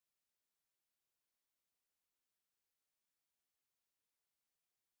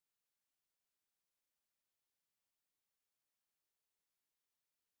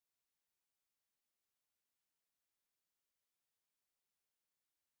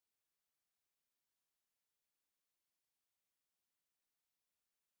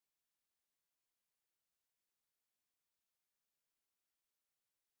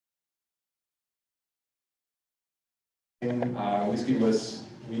Whiskey was,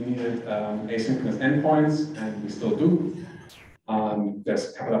 we needed asynchronous endpoints, and we still do.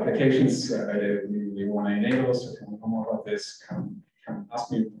 There's a couple of applications we want to enable, so if you want to know more about this, come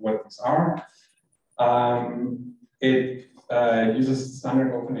ask me what these are. It uses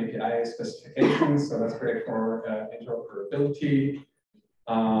standard OpenAPI specifications, so that's great for interoperability.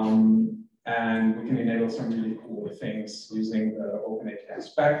 And we can enable some really cool things using the OpenAPI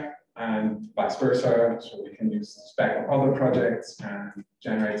spec and vice versa. So we can use the spec of other projects and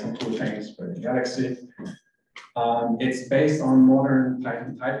generate some cool things for the Galaxy. It's based on modern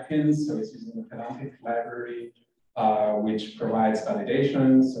Python typekins, so it's using the Pedantic library, which provides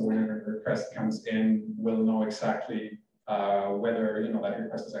validation. So whenever a request comes in, we'll know exactly whether that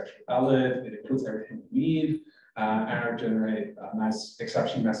request is actually valid. It includes everything we need, and it'll generate a nice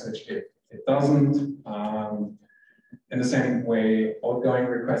exception message if it doesn't. In the same way, outgoing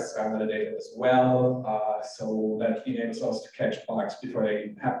requests are validated as well, so that enables us to catch bugs before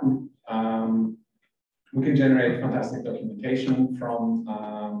they happen. We can generate fantastic documentation from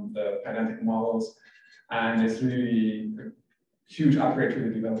the Pydantic models, and it's really a huge upgrade to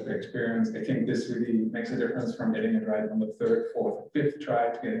the developer experience. I think this really makes a difference from getting it right on the third, fourth, or fifth try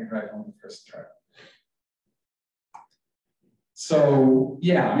to getting it right on the first try. So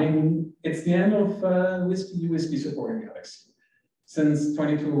yeah, I mean, it's the end of Whiskey support in Galaxy. Since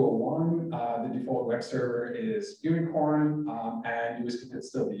 2201, the default web server is Unicorn, and Whiskey could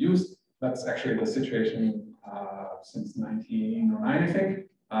still be used. That's actually the situation since 1909, I think.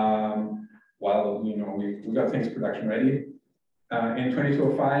 While we got things production ready. In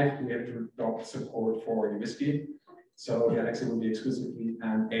 2205, we have to adopt support for Whiskey. So Galaxy will be exclusively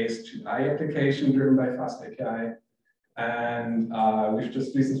an AS2I application driven by FastAPI. And we've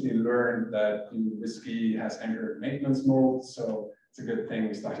just recently learned that Whiskey has entered maintenance mode. So it's a good thing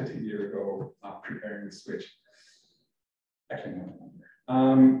we started a year ago preparing the switch. Actually,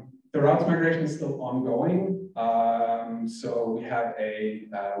 no. The routes migration is still ongoing. So we have a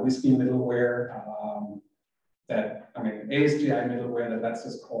Whiskey middleware ASGI middleware that lets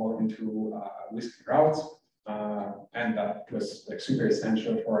us call into Whiskey routes. And that was like super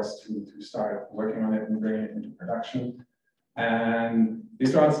essential for us to start working on it and bring it into production. And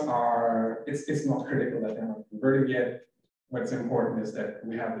these routes are, it's not critical that they're not converted yet. What's important is that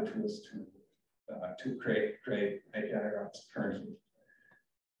we have the tools to create API routes currently.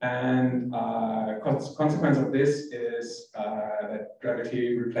 And consequence of this is that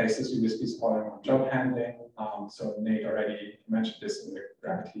Gravity replaces Whiskey's calling on job handling. So Nate already mentioned this in the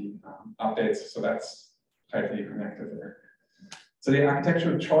Gravity updates. So that's tightly connected there. So the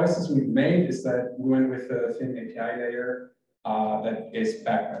architectural choices we've made is that we went with a thin API layer that is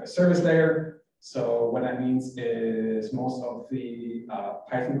backed by the service layer. So what that means is most of the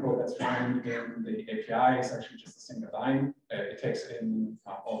Python code that's running in the API is actually just a single line. It takes in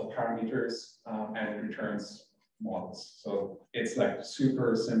all the parameters and it returns models. So it's like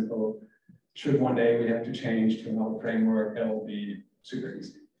super simple. Should one day we have to change to another framework, it'll be super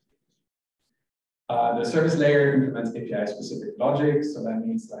easy. The service layer implements API-specific logic. So that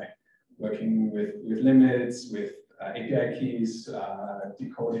means like working with limits, with API keys,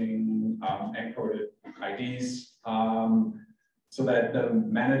 decoding encoded IDs, so that the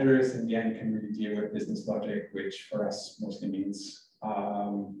managers in the end can really deal with business logic, which for us mostly means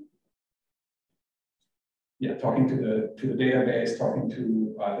talking to the database, talking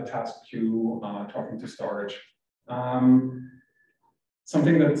to the task queue, talking to storage.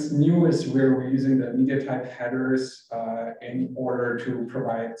 Something that's new is where we're using the media type headers in order to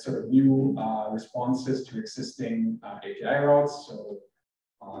provide sort of new responses to existing API routes. So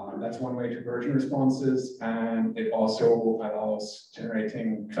that's one way to version responses. And it also allows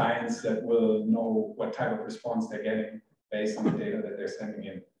generating clients that will know what type of response they're getting based on the data that they're sending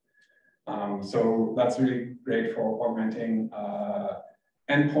in. So that's really great for augmenting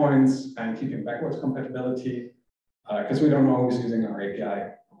endpoints and keeping backwards compatibility. Because we don't know who's using our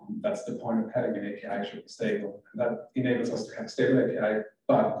API. That's the point of having an API, should be stable. And that enables us to have stable API,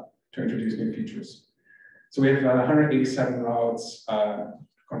 but to introduce new features. So we have 187 routes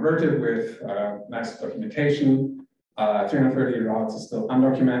converted with nice documentation. 330 routes is still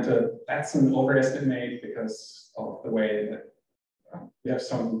undocumented. That's an overestimate because of the way that we have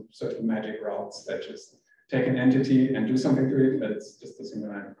some sort of magic routes that just take an entity and do something to it, but it's just a single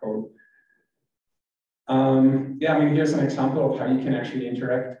line of code. Here's an example of how you can actually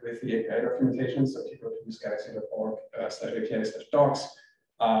interact with the API documentation. So if you go to galaxy.org/API/docs,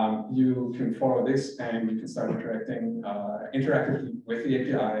 you can follow this and you can start interacting interactively with the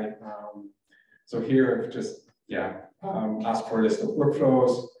API. So here I've just asked for a list of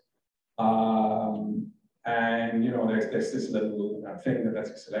workflows. And there's this little thing that lets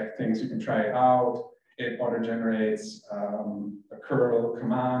you select things. You can try it out. It auto-generates a curl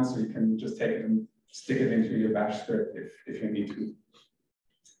command, so you can just take it and stick it into your bash script if you need to.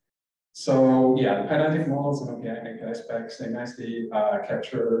 So yeah, the Pydantic models and API specs, they nicely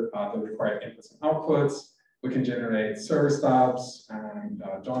capture the required inputs and outputs. We can generate server stubs, and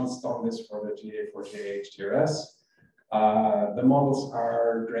John's done this for the GA4J HTRS. The models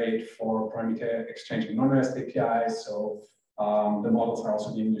are great for parameter exchange and non-REST APIs. So the models are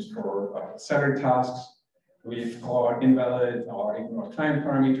also being used for setter tasks. We've got invalid or ignored client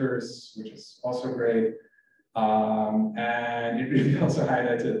parameters, which is also great. And it really also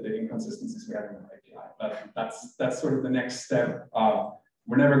highlighted the inconsistencies we have in our API. But that's sort of the next step.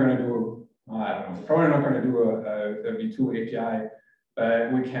 We're never going to do, I don't know, probably not going to do a V2 API,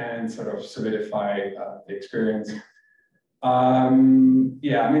 but we can sort of solidify the experience.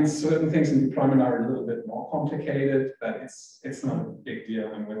 Yeah, I mean, certain things in deployment are a little bit more complicated, but it's not a big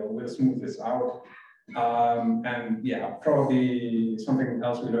deal, and we'll smooth this out. And yeah, probably something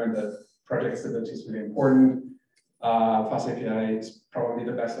else we learned that project stability is really important. Fast API is probably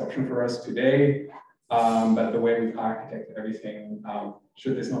the best option for us today, but the way we've architected everything,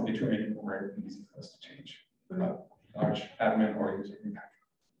 should this not be true anymore, it would be easy for us to change without large admin or user impact.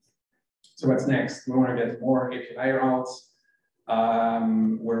 So what's next? We want to get more API routes.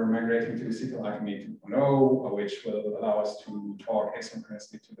 We're migrating to SQL Alchemy 2.0, which will allow us to talk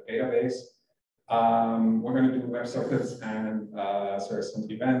asynchronously to the database. We're going to do WebSockets and serve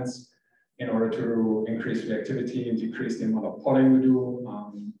events in order to increase reactivity and decrease the amount of polling we do,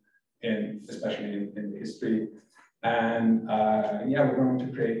 especially in the history. And yeah, we're going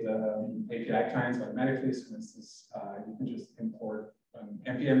to create API clients automatically. So for instance, you can just import an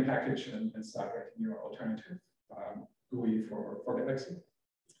npm package and start writing your alternative GUI for Galaxy.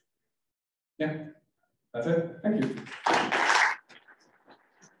 Yeah, that's it. Thank you.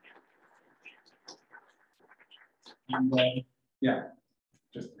 And, yeah,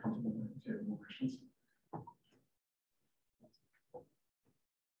 just comfortable if you have more questions.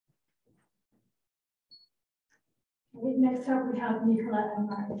 Next up, we have Nicola and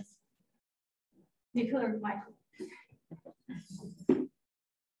Marius. Nicola and Michael.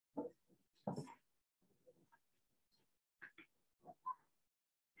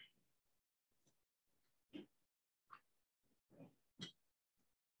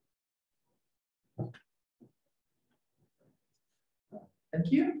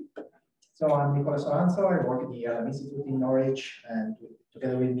 Thank you. So I'm Nicola Soranzo. I work at the LM Institute in Norwich, and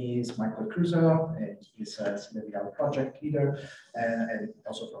together with me is Michael Crusoe, and he's a CWL project leader, and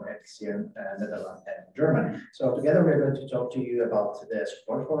also from FCN, Netherlands and Germany. So together we're going to talk to you about the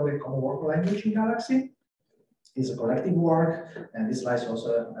support for the common workflow language in Galaxy. It's a collective work, and this slides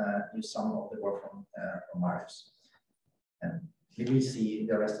also use some of the work from Marius. And we will see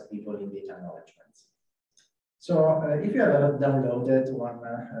the rest of the people in the acknowledgements. So if you have downloaded one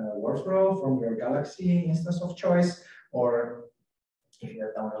workflow from your Galaxy instance of choice, or if you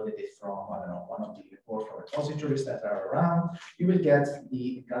have downloaded it from, I don't know, one of the workflow repositories that are around, you will get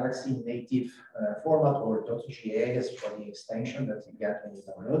the Galaxy native format, or .ga as for the extension that you get when you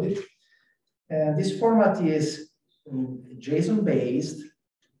download it. And this format is JSON based,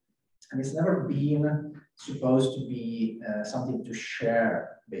 and it's never been supposed to be something to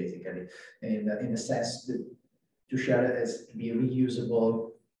share, basically, in the sense that to share it as to be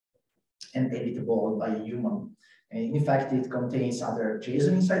reusable and editable by a human. And in fact, it contains other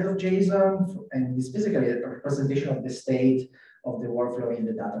JSON inside of JSON, and it's basically a representation of the state of the workflow in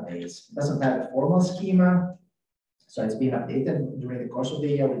the database. It doesn't have a formal schema, so it's been updated during the course of the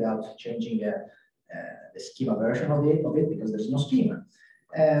year without changing the schema version of it because there's no schema.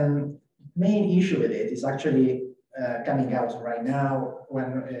 And main issue with it is actually coming out right now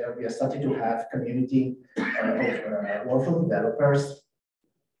when we are starting to have community of workflow developers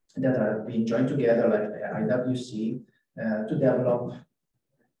that are being joined together, like the IWC, to develop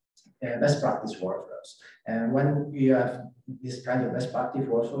best practice workflows. And when you have this kind of best practice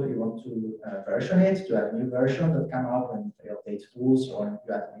workflow, you want to version it, to have new version that come out when you update tools or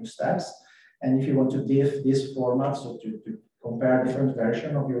you add new steps. And if you want to diff this format, so to compare different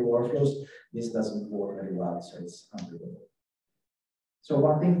versions of your workflows, this doesn't work very well, so it's unreadable. So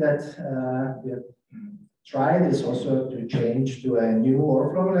one thing that we have tried is also to change to a new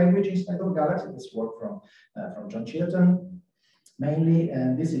workflow language instead of Galaxy. This work from John Chilton mainly,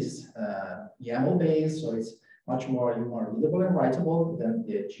 and this is YAML based, so it's much more readable and writable than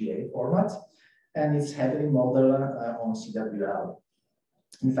the GA format, and it's heavily modeled on CWL.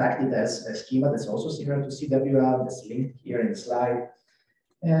 In fact, it has a schema that's also similar to CWL, that's linked here in the slide.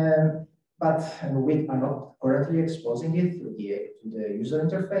 And And we are not currently exposing it to the user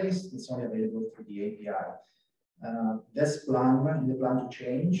interface. It's only available through the API. This plan, in the plan to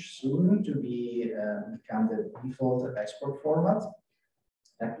change soon to become the default export format.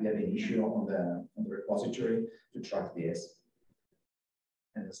 That we have an issue on the repository to track this.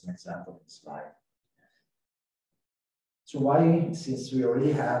 And there's an example in the slide. So why, since we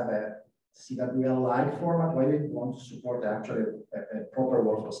already have a CWL-like format, why do we want to support actually a proper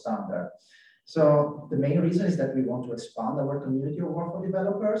workflow standard? So the main reason is that we want to expand our community of workflow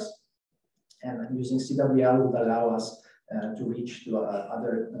developers, and using CWL would allow us to reach to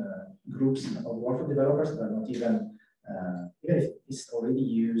other groups of workflow developers that are not even if it's already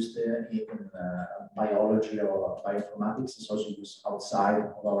used in biology or bioinformatics, it's also used outside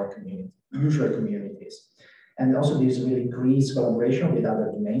of our community, usual communities. And also this will increase collaboration with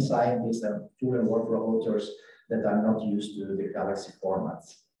other domain scientists and tool and workflow authors that are not used to the Galaxy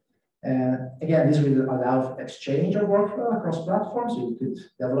formats. Again, this will allow exchange of workflow across platforms. You could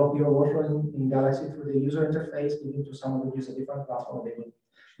develop your workflow in Galaxy through the user interface, giving to someone who uses a different platform, they will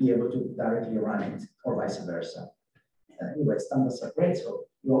be able to directly run it, or vice versa. Anyway, standards are great, so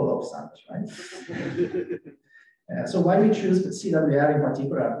you all love standards, right? So why we choose CWL in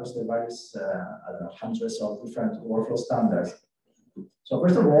particular, because there are various, I don't know, hundreds of different workflow standards. So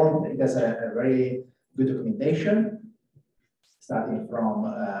first of all, it has a very good documentation, starting from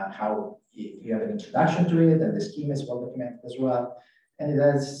how you have an introduction to it, and the schema is well documented as well. And it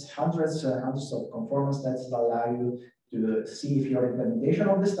has hundreds of conformance tests that allow you to see if your implementation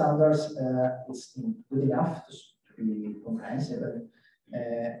of the standards is good enough to be comprehensive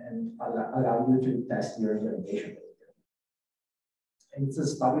and allow you to test your implementation. And it's an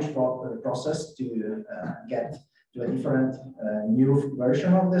established process to get to a different new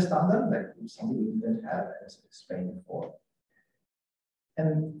version of the standard, like something we didn't have as explained before.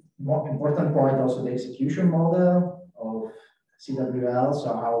 And more important point, also the execution model of CWL, so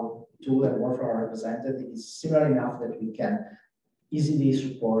how tool and workflow are represented is similar enough that we can easily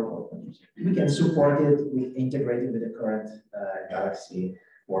support, or we can support it with integrated with the current Galaxy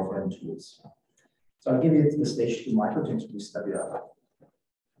workflow and tools. So I'll give it the stage to Michael to introduce CWL.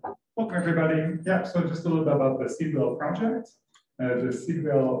 Welcome everybody. Yeah, so just a little bit about the CWL project. The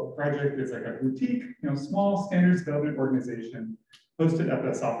CWL project is like a boutique, small standards development organization hosted at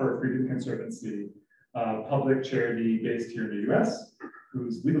the Software Freedom Conservancy, public charity based here in the US,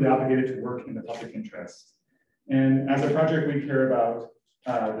 who's legally obligated to work in the public interest. And as a project, we care about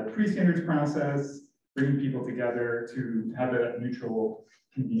the pre-standards process, bringing people together to have a neutral,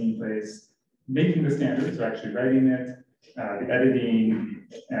 convenient place, making the standards, so actually writing it, the editing,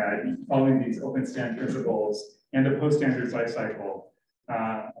 following these open standard principles, and the post-standards lifecycle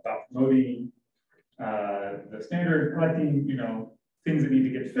about promoting the standard, collecting, things that need to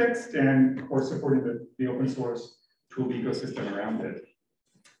get fixed, and of course supporting the open source tool ecosystem around it.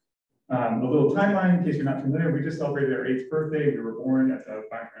 A little timeline, in case you're not familiar, we just celebrated our 8th birthday. We were born at the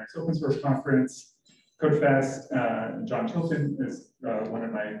Bioinformatics Open Source Conference, CodeFest. John Chilton is one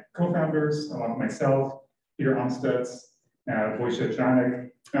of my co-founders, along with myself, Peter Amstutz, Wojciech Janek.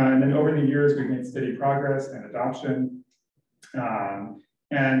 And then over the years, we've made steady progress and adoption.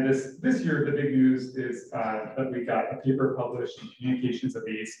 And this year, the big news is that we got a paper published in Communications of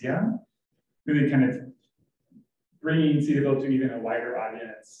the ACM, really kind of bringing CWL to even a wider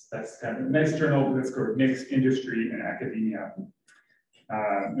audience. That's kind of a nice journal that's sort of mixed industry and academia.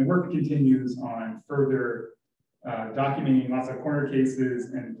 And work continues on further documenting lots of corner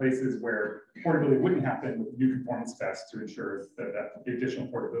cases and places where portability wouldn't happen with new conformance tests to ensure that additional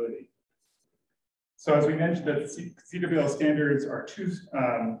portability. So as we mentioned, that CWL standards are two,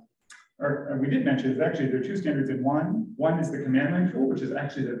 we did mention, is actually there are two standards in one. One is the command line tool, which is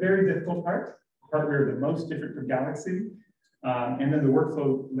actually the very difficult part where the most different from Galaxy. And then the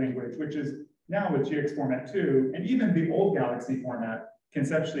workflow language, which is now with GX format 2, and even the old Galaxy format,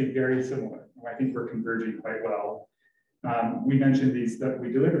 conceptually very similar. I think we're converging quite well. We mentioned these, that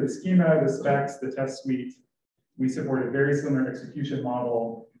we deliver the schema, the specs, the test suite. We support a very similar execution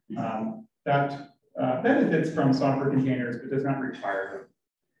model that benefits from software containers, but does not require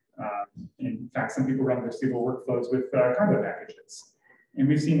them. In fact, some people run their stable workflows with combo packages. And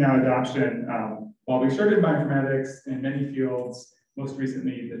we've seen now adoption, while we started bioinformatics in many fields, most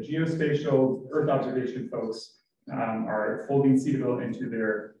recently the geospatial Earth observation folks are folding CWL into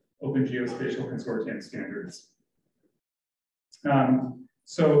their Open Geospatial Consortium standards.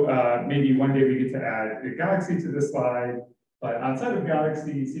 So maybe one day we get to add a Galaxy to this slide, but outside of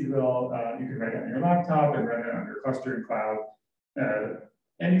Galaxy, CWL, you can write it on your laptop and run it on your cluster and cloud.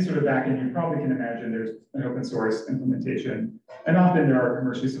 any sort of backend, you probably can imagine there's an open source implementation, and often there are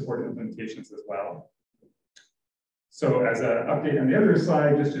commercially supported implementations as well. So as an update on the other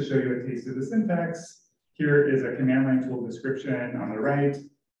slide, just to show you a taste of the syntax, here is a command line tool description on the right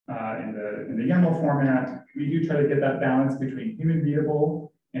in the YAML format. We do try to get that balance between human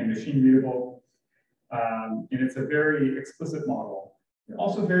readable and machine readable. And it's a very explicit model.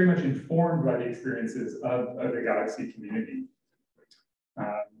 Also very much informed by the experiences of the Galaxy community.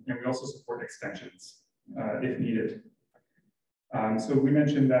 And we also support extensions if needed. So we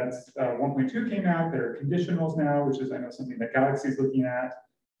mentioned that 1.2 came out. There are conditionals now, which is, I know, something that Galaxy is looking at.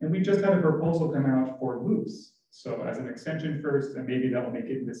 And we just had a proposal come out for loops. So as an extension first, and maybe that will make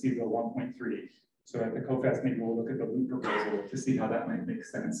it into CVL 1.3. So at the CoFest, maybe we'll look at the loop proposal to see how that might make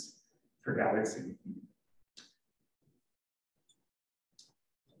sense for Galaxy.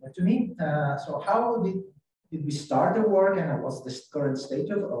 To me, so how did we start the work, and what's the current state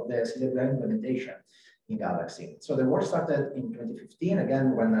of the CWL implementation in Galaxy? So the work started in 2015,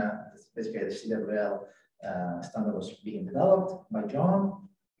 again, when basically the CWL standard was being developed by John.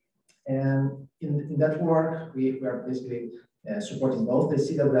 And in that work, we are basically supporting both the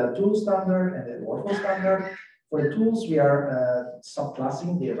CWL tool standard and the workflow standard. For the tools, we are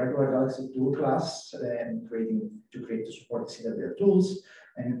subclassing the regular Galaxy tool class and to support the CWL tools,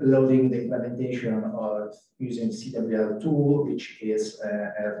 and loading the implementation of using CWL tool, which is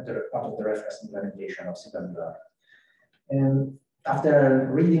part of the reference implementation of CWL. And after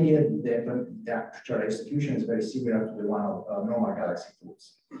reading it, the actual execution is very similar to the one of normal Galaxy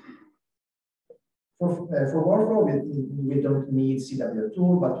tools. For workflow, we don't need CWL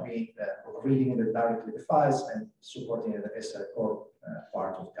tool, but we are reading it directly the files and supporting it as a core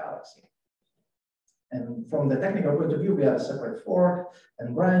part of Galaxy. And from the technical point of view, we have a separate fork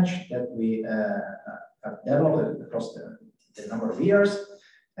and branch that we have developed across the number of years.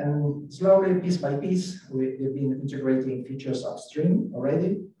 And slowly, piece by piece, we've been integrating features upstream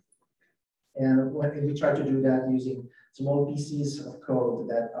already. And we try to do that using small pieces of code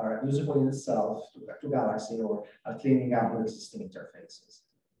that are usable in itself to Galaxy, or are cleaning up existing interfaces.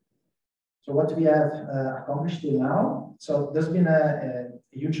 So what we have accomplished till now, so there's been a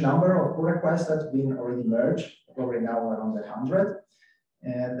huge number of pull requests that have been already merged, probably now around 100,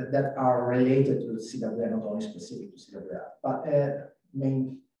 and that are related to CWL, not only specific to CWL. But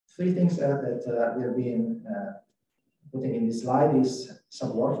main three things that we have been putting in this slide is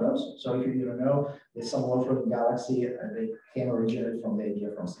sub-workflows. So if you don't know, the sub-workflow in Galaxy, they came originally from the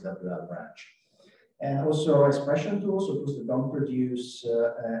idea from CWL branch. And also expression tools, so tools that don't produce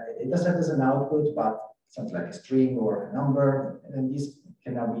a data set as an output, but something like a string or a number. And these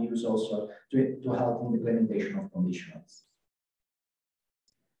can now be used also to help in the implementation of conditionals.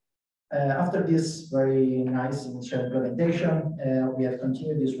 After this very nice initial implementation, we have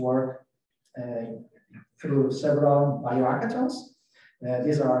continued this work through several biohackathons.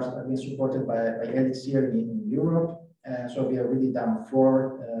 These are being supported by EDX here in Europe. So we have really done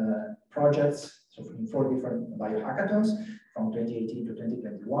 4 projects, so in 4 different biohackathons from 2018 to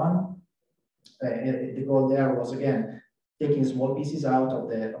 2021. The goal there was, again, taking small pieces out of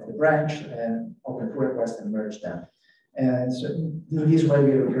the branch and open pull requests and merge them. And so in this way,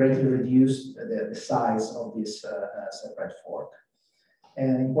 we greatly reduced the size of this separate fork.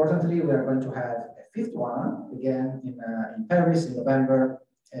 And importantly, we are going to have a 5th one, again, in Paris in November,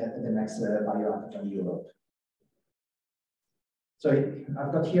 at the next biohackathon Europe. So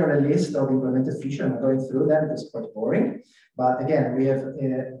I've got here a list of implemented features. I'm going through them. It's quite boring. But again, we have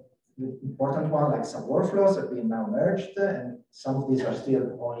the important one like some workflows that we now merged, and some of these are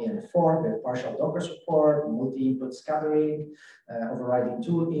still only in the fork. We have partial Docker support, multi-input scattering, overriding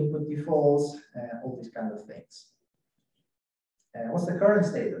tool input defaults, all these kind of things. What's the current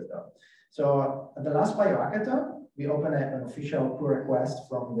status though? So at the last biohackathon, we opened an official pull request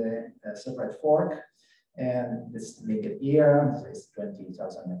from the separate fork. And this linked here, this is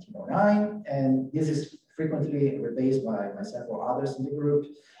 20,1909. And this is frequently rebased by myself or others in the group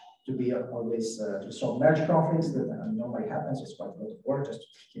to be always to solve merge conflicts that normally happens. It's quite a lot of work just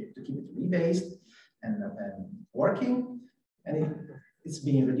to keep it rebased and working. And it's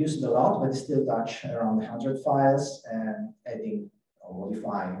being reduced a lot, but it still touch around 100 files and adding or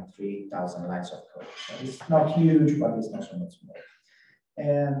modifying 3,000 lines of code. So it's not huge, but it's not so much small.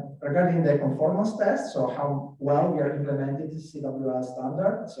 And regarding the conformance test, so how well we are implementing the CWL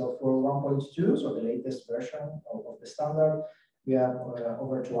standard. So for 1.2, so the latest version of the standard, we have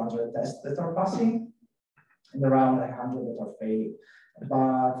over 200 tests that are passing and around 100 that are failing.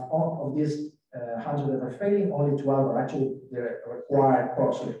 But of these 100 that are failing, only 12 are actually the required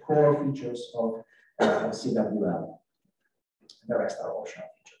core features of CWL. The rest are optional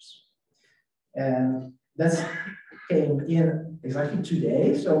features. And that's came in exactly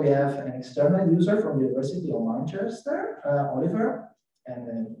today. So we have an external user from the University of Manchester, Oliver, and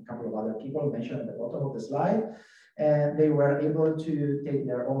then a couple of other people mentioned at the bottom of the slide. And they were able to take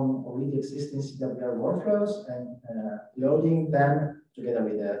their own already existing CWR workflows and loading them together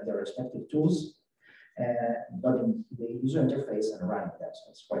with their respective tools, loading the user interface and running them.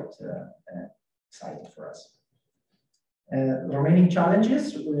 So it's quite exciting for us. Remaining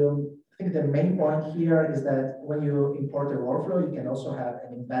challenges, I think the main point here is that when you import a workflow, you can also have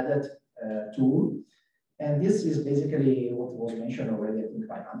an embedded tool. And this is basically what was mentioned already, I think,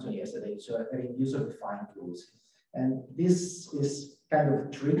 by Anthony yesterday. So having user-defined tools. And this is kind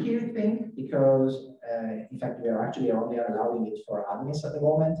of tricky thing because, in fact, we are actually only allowing it for admins at the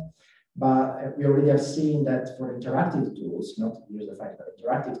moment. But we already have seen that for interactive tools, not user-defined, but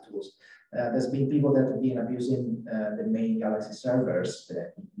interactive tools, there's been people that have been abusing the main Galaxy servers,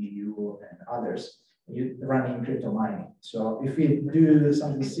 the EU and others, running crypto mining. So if we do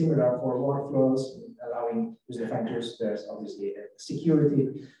something similar for workflows, allowing user-defined tools, there's obviously a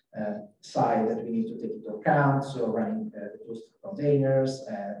security side that we need to take into account. So running the tools containers,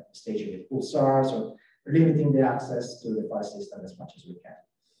 staging with pulsars, or limiting the access to the file system as much as we can.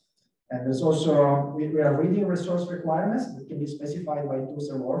 And there's also, we are reading resource requirements that can be specified by tools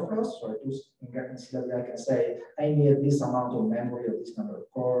and workflows. So tools in CWR can say, I need this amount of memory or this number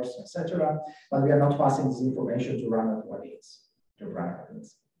of cores, etc. But we are not passing this information to run at what needs, to run at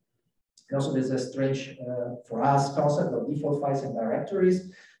needs. And also there's a strange, for us, concept of default files and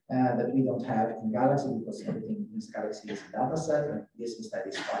directories that we don't have in Galaxy because everything in Galaxy is a data set, and this instead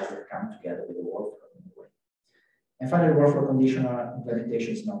is files that come together with the workflow. And finally, workflow conditional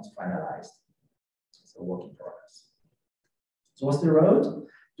implementation is not finalized. It's a work in progress. So what's the road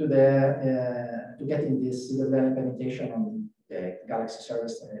to to getting this CWR implementation on the Galaxy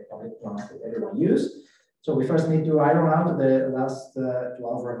service public ones that everyone use? So we first need to iron out the last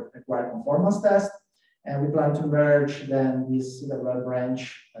 12 required conformance tests. And we plan to merge then this CWR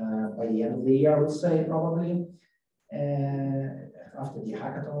branch by the end of the year, I would say, probably, after the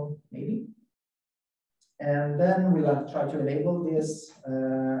hackathon, maybe. And then we'll try to enable this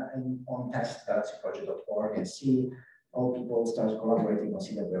on test.galaxyproject.org and see how people start collaborating on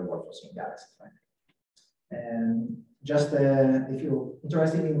CWR workflows in Galaxy. And just if you're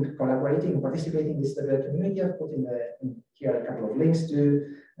interested in collaborating and participating in this CWR community, I've put in here a couple of links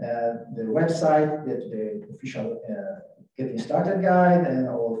to the website, the official Getting Started guide, and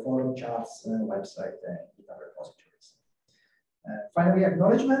all forum chats, website, and GitHub repositories. Finally,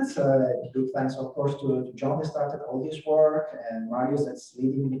 acknowledgements. Big thanks, of course, to John that started all this work, and Marius that's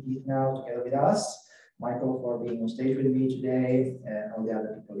leading the Beek now together with us, Michael for being on stage with me today, and all the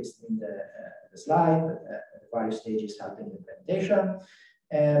other people listening the slide, at various stages helping the presentation.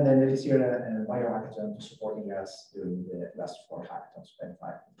 And then this year, biohackathon supporting us during the last 4 hackathons,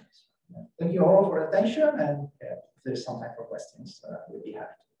 25 days. Thank you all for attention, and if there's some time for questions, we'll be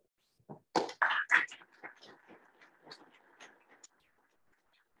happy.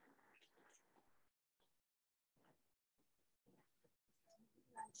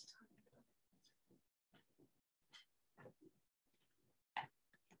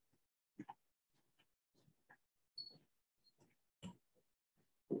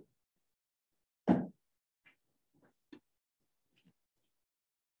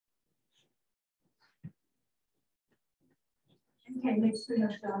 Okay, Nick's pretty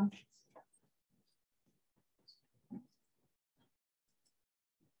much done.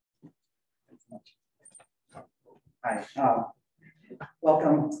 Hi,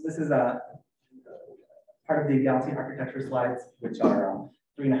 welcome. This is a part of the Galaxy architecture slides, which are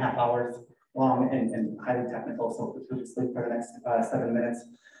 3.5 hours long and highly technical. So we'll just sleep for the next 7 minutes.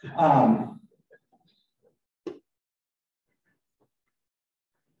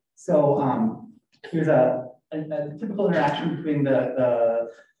 Here's a typical interaction between the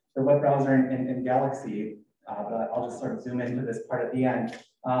web browser and Galaxy, but I'll just sort of zoom into this part at the end.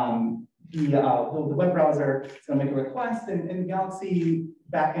 The web browser is going to make a request, and Galaxy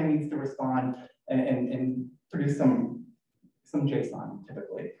backend needs to respond and produce some JSON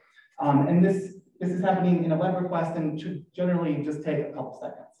typically. And this is happening in a web request and should generally just take a couple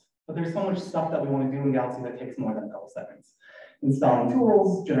seconds. But there's so much stuff that we want to do in Galaxy that takes more than a couple seconds. Installing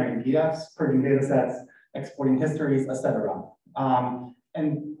tools, generating PDFs, purging data sets, exporting histories, etc.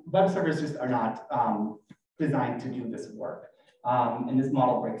 And web servers just are not designed to do this work. And this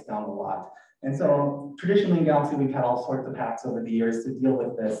model breaks down a lot. And so traditionally in Galaxy, we've had all sorts of hacks over the years to deal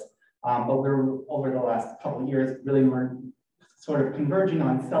with this. But we're over the last couple of years, really we're sort of converging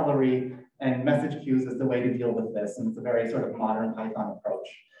on Celery and message queues is the way to deal with this. And it's a very sort of modern Python approach.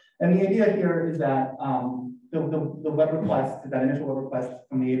 And the idea here is that the web request, that initial web request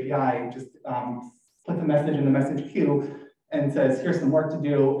from the API, just puts a message in the message queue and says, here's some work to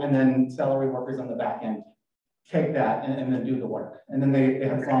do, and then Celery workers on the back end take that and then do the work. And then they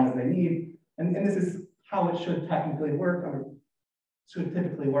have as long as they need. And this is how it should technically work, or should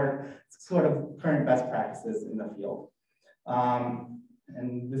typically work, sort of current best practices in the field.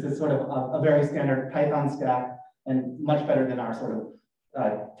 And this is sort of a very standard Python stack and much better than our sort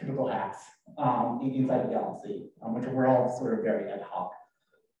of typical hacks inside of Galaxy, which were all sort of very ad hoc.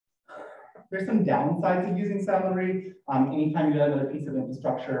 There's some downsides of using Celery. Anytime you add another piece of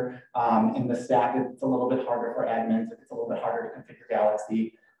infrastructure in the stack, it's a little bit harder for admins. It's a little bit harder to configure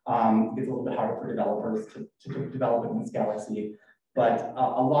Galaxy. It's a little bit harder for developers to develop against Galaxy. But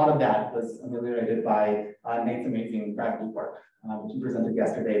a lot of that was ameliorated by Nate's amazing Gravity work, which he presented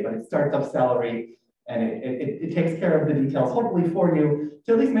yesterday. But it starts up Celery, and it takes care of the details, hopefully for you,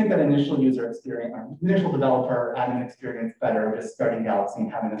 to at least make that initial user experience, or initial developer admin experience better, just starting Galaxy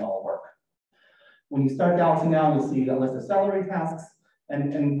and having it all work. When you start Galaxy now, you'll see a list of Celery tasks,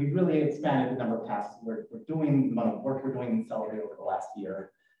 and we've really expanded the number of tasks we're doing, the amount of work we're doing in Celery over the last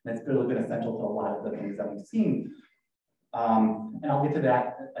year. And it's really been essential to a lot of the things that we've seen. And I'll get to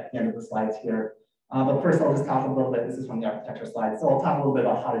that at the end of the slides here. But first, I'll just talk a little bit. This is from the architecture slide. So I'll talk a little bit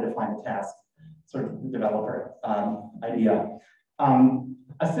about how to define a task, sort of the developer idea.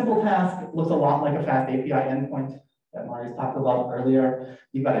 A simple task looks a lot like a fast API endpoint that Marius talked about earlier.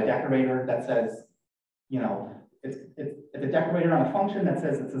 You've got a decorator that says, you know, it's a decorator on a function that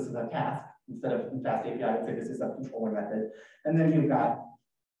says this is a task, instead of in fast API, I would say this is a controller method. And then you've got,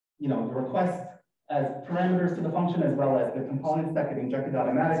 you know, the request as parameters to the function, as well as the components that get injected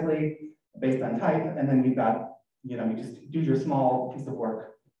automatically based on type. And then you've got, you know, you just do your small piece of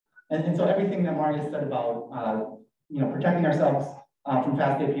work. And so everything that Marius said about, you know, protecting ourselves from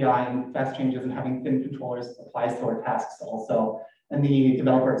fast API and fast changes and having thin controllers applies to our tasks also. And the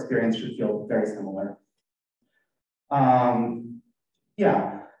developer experience should feel very similar.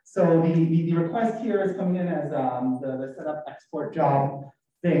 Yeah, so the request here is coming in as the setup export job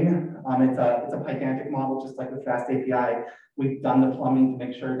thing. It's a Pythantic model, just like the fast API. We've done the plumbing to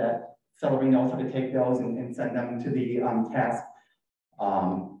make sure that Celery knows how to take those and send them to the task.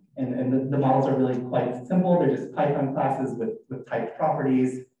 And the models are really quite simple. They're just Python classes with typed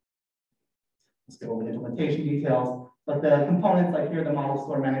properties. Let's go over the implementation details. But the components, like here, the model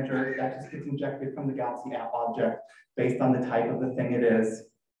store manager, that just gets injected from the Galaxy app object based on the type of the thing it is.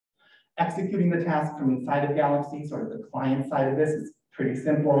 Executing the task from inside of Galaxy, sort of the client side of this, is pretty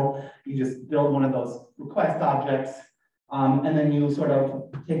simple. You just build one of those request objects, and then you sort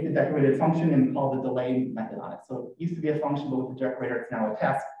of take the decorated function and call the delay method on it. So it used to be a function, but with the decorator, it's now a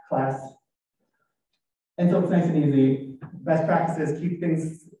task class. And so it's nice and easy. Best practices, keep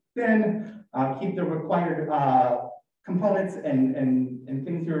things thin, keep the required components and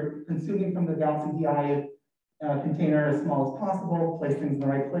things you're consuming from the Galaxy DI container as small as possible, place things in the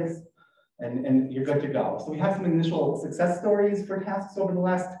right place, and you're good to go. So we have some initial success stories for tasks over the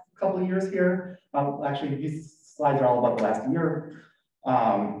last couple of years here. Actually, these slides are all about the last year.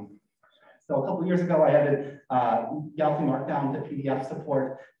 So a couple of years ago, I added Galaxy Markdown to PDF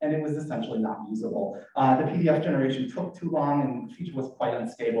support, and it was essentially not usable. The PDF generation took too long, and the feature was quite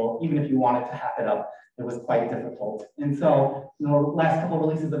unstable. Even if you wanted to hack it up, it was quite difficult. And so, you know, last couple of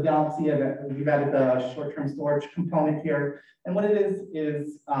releases of Galaxy, we've added the short-term storage component here. And what it is,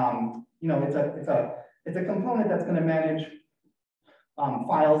 you know, it's a component that's going to manage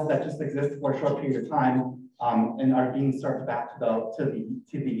files that just exist for a short period of time and are being served back to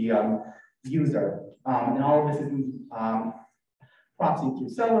the user. And all of this is proxied through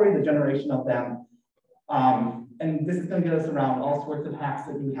Celery, the generation of them. And this is going to get us around all sorts of hacks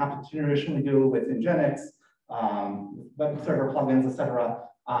that you would have to traditionally do with Nginx, web server plugins, etc.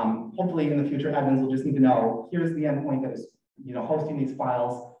 Hopefully, in the future, admins will just need to know, here's the endpoint that is, you know, hosting these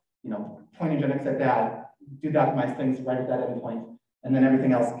files. You know, point Nginx at that, do document things right at that endpoint, and then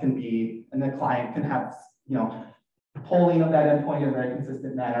everything else can be, and the client can have, you know, polling of that endpoint in a very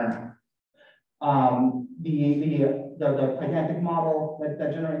consistent manner. The Pythantic model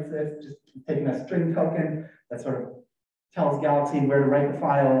that generates this, just taking a string token that sort of tells Galaxy where to write the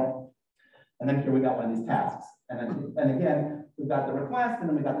file. And then here we got one of these tasks. And again, we've got the request, and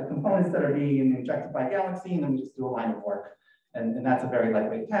then we got the components that are being injected by Galaxy, and then we just do a line of work. And that's a very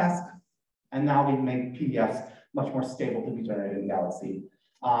lightweight task. And now we've made PDFs much more stable to be generated in Galaxy.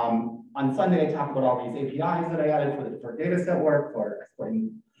 On Sunday, I talked about all these APIs that I added for data set work, for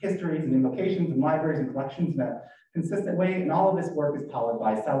exporting histories and invocations and libraries and collections in a consistent way. And all of this work is powered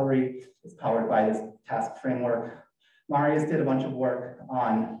by Celery. It's powered by this task framework. Marius did a bunch of work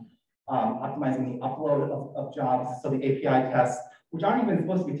on optimizing the upload of jobs. So the API tests, which aren't even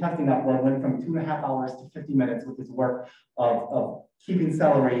supposed to be testing upload, went from 2.5 hours to 50 minutes with his work of keeping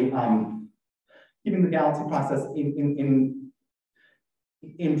Celery, keeping the Galaxy process in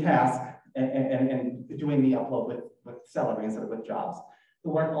task and doing the upload with Celery instead of with jobs. The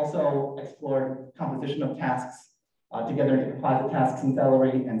work also explored composition of tasks together into composite tasks in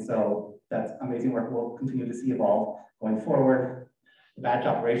Celery, and so that's amazing work we'll continue to see evolve going forward. The batch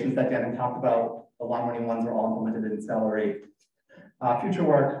operations that Devin talked about, the long-running ones are all implemented in Celery. Future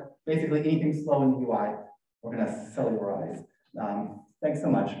work, basically anything slow in the UI, we're going to Celerize. Thanks so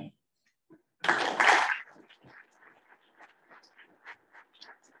much.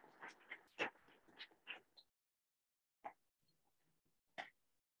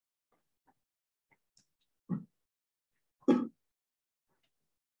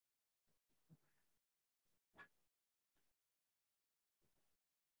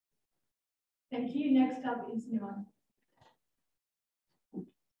 Thank you. Next up is Nuwan.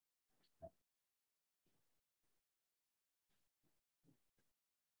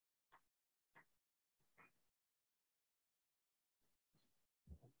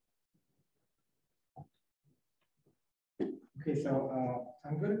 Okay, so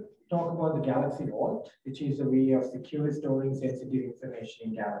I'm going to talk about the Galaxy Vault, which is a way of securely storing sensitive information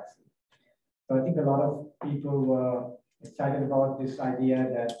in Galaxy. So I think a lot of people were excited about this idea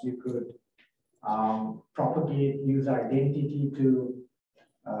that you could propagate user identity to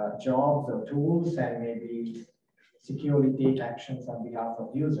jobs or tools and maybe securely take actions on behalf of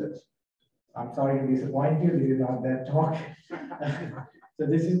users. I'm sorry to disappoint you, this is not that talk. So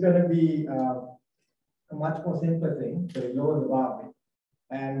this is going to be a much more simple thing, so lower the bar.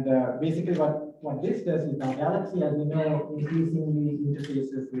 And basically what this does is now Galaxy, as you know, increasingly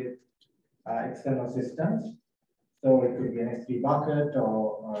interfaces with external systems. So it could be an S3 bucket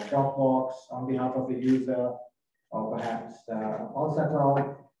or Dropbox on behalf of the user, or perhaps Pulsar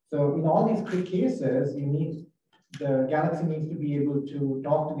Cloud. So in all these quick cases, the Galaxy needs to be able to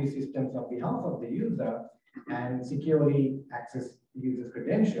talk to these systems on behalf of the user and securely access the user's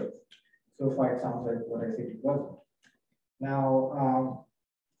credentials. So for example, what I said it wasn't. Now,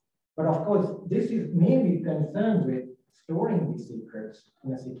 but of course, this is mainly concerned with storing these secrets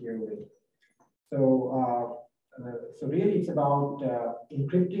in a secure way. So, so really it's about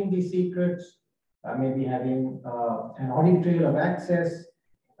encrypting these secrets, maybe having an audit trail of access,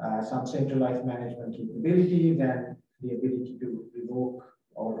 some centralized management capabilities, and the ability to revoke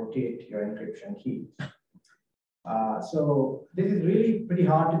or rotate your encryption keys. So this is really pretty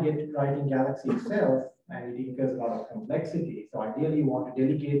hard to get right in Galaxy itself, and it incurs a lot of complexity. So ideally, you want to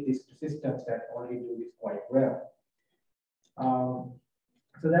delegate this to systems that already do this quite well.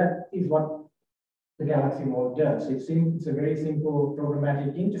 So that is what the Galaxy Vault does. It's a very simple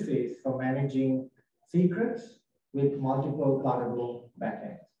programmatic interface for managing secrets with multiple pluggable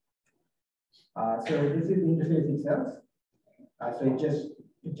backends. So this is the interface itself. So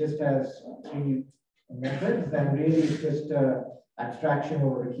it just has 3 methods, and really it's just an abstraction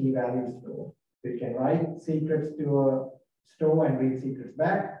over a key value store. So you can write secrets to a store and read secrets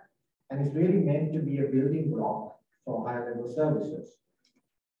back, and it's really meant to be a building block for higher level services.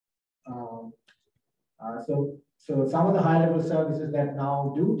 So some of the high level services that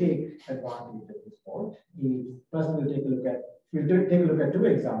now do take advantage of this vault is, first we'll take a look at 2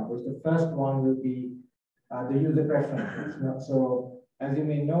 examples. The first one will be the user preferences. So as you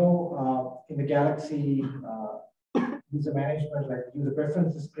may know, in the Galaxy user management, like user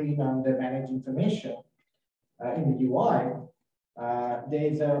preferences screen under manage information in the UI, there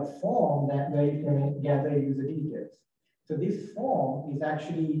is a form where you can gather user details. So this form is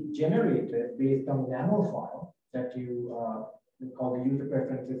actually generated based on the YAML file that you call the user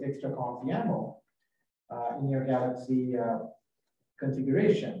preferences extra conf YAML in your Galaxy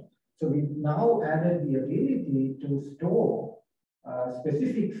configuration. So we've now added the ability to store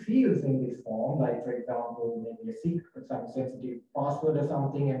specific fields in this form, like for example, maybe a secret, some sensitive password or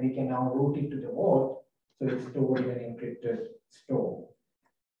something, and we can now route it to the vault, so it's stored in an encrypted store.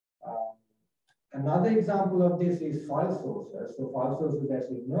 Another example of this is file sources. So file sources, as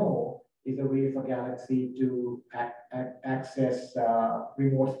we know, is a way for Galaxy to access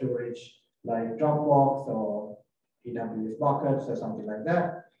remote storage like Dropbox or AWS buckets or something like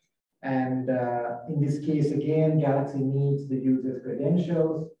that. And in this case, again, Galaxy needs the user's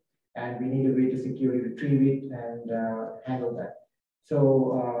credentials, and we need a way to securely retrieve it and handle that.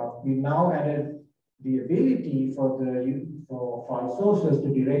 So we now added the ability for file sources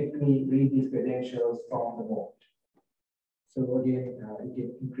to directly read these credentials from the vault. So again,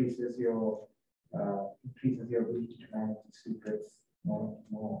 it increases your ability to manage the secrets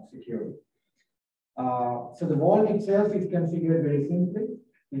more securely. So the vault itself is configured very simply.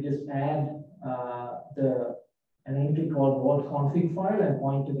 We just add an entry called vault config file and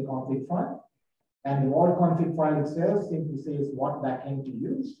point to the config file. And the vault config file itself simply says what backend to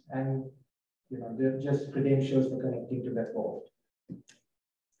use, and they're just credentials for connecting to that vault.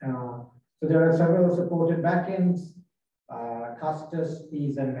 So there are several supported backends. Custos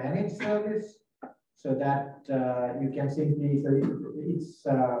is a managed service, so that you can simply,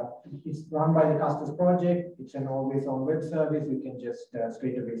 it's run by the Custos project. It's an always-on web service. You can just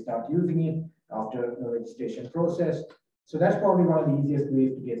straight away start using it after the registration process. So that's probably one of the easiest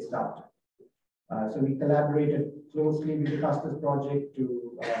ways to get started. So we collaborated closely with the Custos project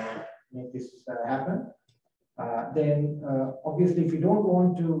to make this happen. Then obviously, if you don't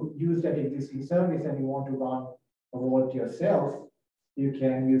want to use that existing service and you want to run a vault yourself, you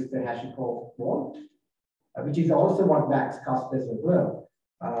can use the HashiCorp vault, which is also what backs Custos as well.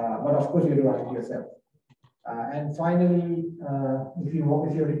 But of course, you have to run it yourself. And finally, if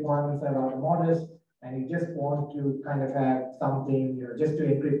your requirements are rather modest and you just want to kind of have something, just to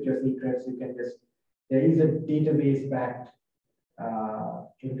encrypt your secrets, you can just, there is a database-backed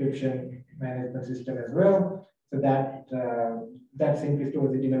encryption management system as well. So that simply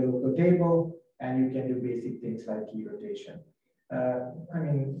stores it in a local table, and you can do basic things like key rotation. I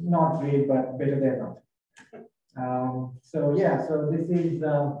mean, not great, but better than not. So yeah, so this is,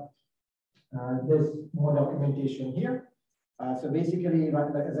 there's more documentation here. So basically,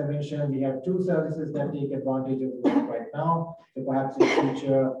 as I mentioned, we have two services that take advantage of this right now. So perhaps in the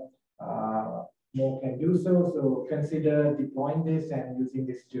future, more can do so. So consider deploying this and using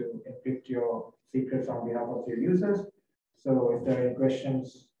this to encrypt your secrets on behalf of your users. So if there are any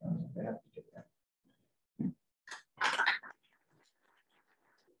questions, I have to take them.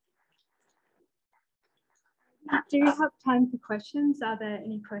 Do you have time for questions? Are there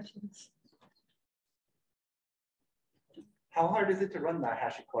any questions? How hard is it to run that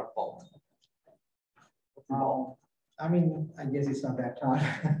HashiCorp vault? I mean, I guess it's not that hard,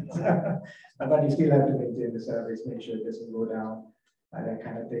 but you still have to maintain the service, make sure it doesn't go down, that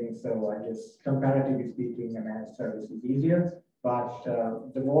kind of thing. So I guess comparatively speaking, a managed service is easier, but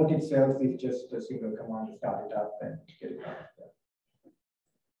the vault itself is just a single command to start it up and get it out.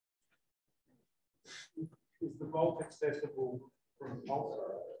 Is the vault accessible from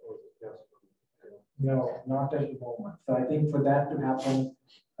outside, or is it just from? No, not at the moment. So I think for that to happen,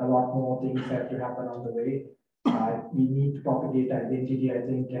 a lot more things have to happen on the way. We need to propagate identity, I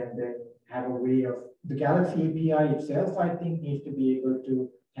think, and then have a way of the Galaxy API itself, I think, needs to be able to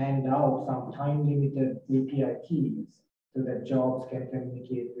hand out some time-limited API keys so that jobs can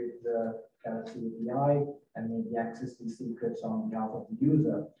communicate with the Galaxy API and maybe access these secrets on behalf of the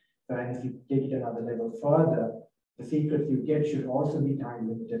user. So, and if you take it another level further, the secrets you get should also be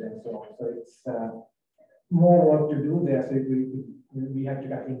time-limited and so on. So it's more work to do there. So we have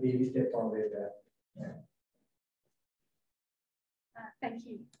to, I think, baby step our way there. Yeah. Thank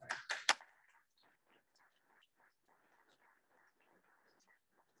you.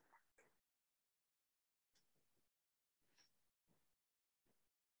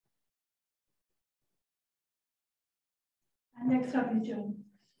 Next up is John.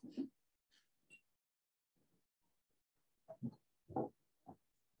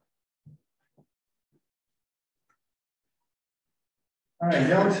 All right,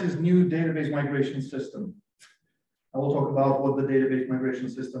 Galaxy's new database migration system. I will talk about what the database migration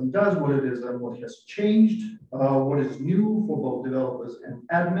system does, what it is and what has changed, what is new for both developers and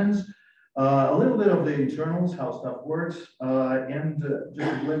admins, a little bit of the internals, how stuff works, and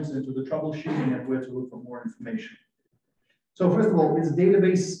just a glimpse into the troubleshooting and where to look for more information. So first of all, it's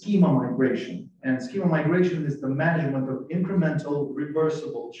database schema migration. And schema migration is the management of incremental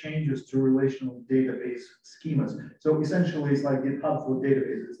reversible changes to relational database schemas. So essentially, it's like GitHub for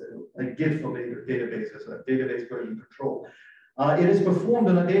databases, like Git for databases, database version control. It is performed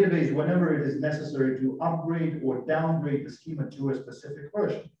on a database whenever it is necessary to upgrade or downgrade the schema to a specific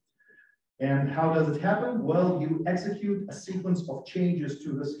version. And how does it happen? Well, you execute a sequence of changes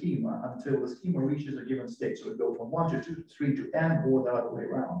to the schema until the schema reaches a given state. So it goes from 1 to 2 to 3 to n, or the other way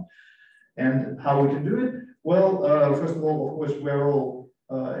around. And how we can do it? Well, first of all, of course, we're all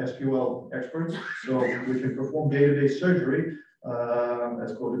SQL experts, so we can perform database surgery,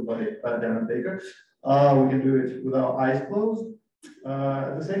 as quoted by Dan Baker. We can do it with our eyes closed.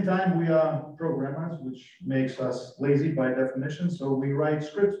 At the same time, we are programmers, which makes us lazy by definition. So we write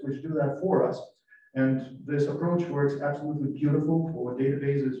scripts which do that for us. And this approach works absolutely beautiful for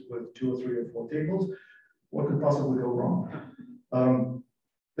databases with 2 or 3 or 4 tables. What could possibly go wrong?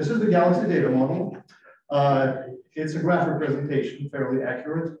 This is the Galaxy data model. It's a graph representation, fairly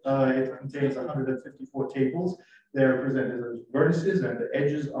accurate. It contains 154 tables. They're presented as vertices, and the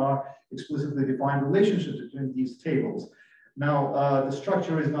edges are explicitly defined relationships between these tables. Now, the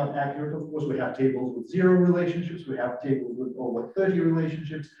structure is not accurate. Of course, we have tables with 0 relationships. We have tables with over 30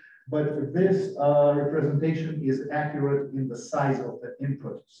 relationships. But this representation is accurate in the size of the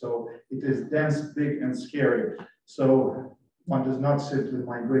input. So it is dense, big, and scary. So one does not simply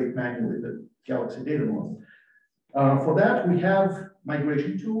migrate manually the Galaxy data model. For that, we have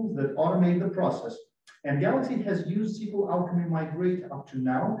migration tools that automate the process. And Galaxy has used SQL Alchemy Migrate up to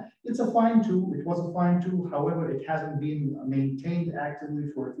now. It's a fine tool. It was a fine tool. However, it hasn't been maintained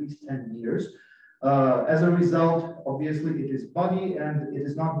actively for at least 10 years. As a result, obviously, it is buggy and it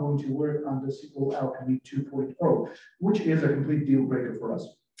is not going to work under SQL Alchemy 2.0, which is a complete deal breaker for us.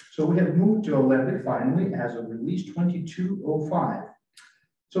 So we have moved to Alembic finally as of release 2205.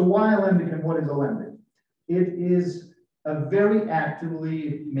 So why Alembic and what is Alembic? It is a very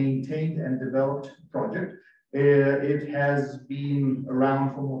actively maintained and developed project. It has been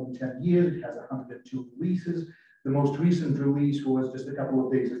around for more than 10 years. It has 102 releases. The most recent release was just a couple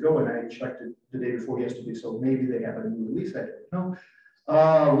of days ago, and I checked it the day before yesterday, so maybe they have a new release, I don't know.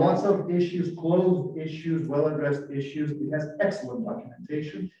 Lots of issues, closed issues, well-addressed issues. It has excellent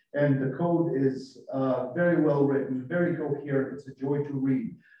documentation, and the code is very well written, very coherent. It's a joy to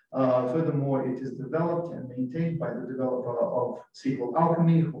read. Furthermore, it is developed and maintained by the developer of SQL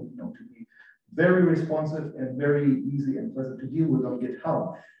Alchemy, who you know to be very responsive and very easy and pleasant to deal with on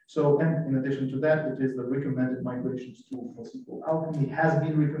GitHub. So, and in addition to that, it is the recommended migrations tool for SQL Alchemy, has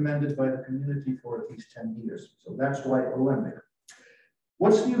been recommended by the community for at least 10 years. So that's why Alembic.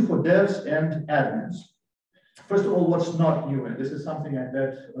 What's new for devs and admins? First of all, what's not new? And this is something I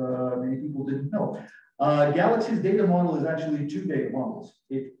bet many people didn't know. Galaxy's data model is actually 2 data models.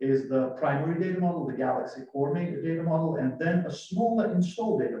 It is the primary data model, the Galaxy core data model, and then a smaller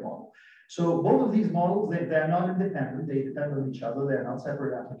install data model. So both of these models, they're not independent. They depend on each other. They're not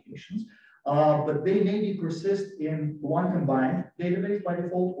separate applications, but they maybe persist in one combined database by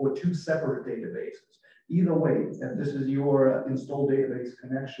default or 2 separate databases. Either way, and this is your install database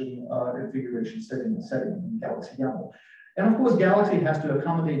connection configuration setting in Galaxy YAML. And of course, Galaxy has to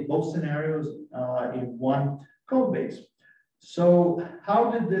accommodate both scenarios in one code base. So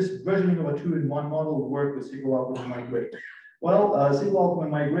how did this versioning of a 2-in-1 model work with SQL Alchemy Migrate? Well, SQL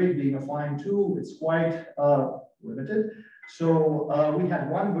Alchemy Migrate being a fine tool, it's quite limited. So we had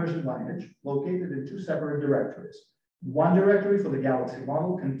one version lineage located in 2 separate directories. One directory for the Galaxy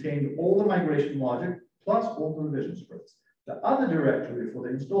model contained all the migration logic plus all the revision scripts. The other directory for the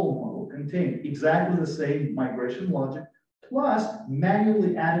install model contained exactly the same migration logic plus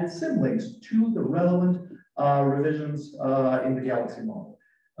manually added symlinks to the relevant revisions in the Galaxy model.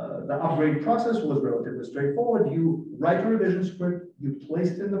 The upgrade process was relatively straightforward. You write a revision script, you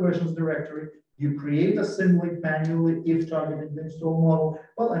place it in the versions directory, you create a symlink manually if targeting the install model,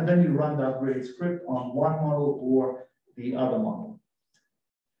 well, and then you run the upgrade script on one model or the other model.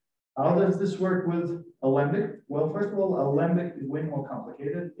 How does this work with Alembic? Well, first of all, Alembic is way more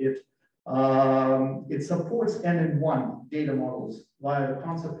complicated. It supports N-in-1 data models via the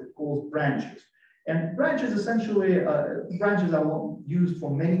concept it calls branches. And branches essentially, branches are used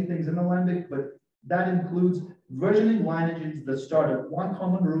for many things in Alembic, but that includes versioning lineages that start at one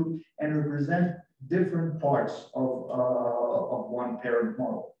common root and represent different parts of one parent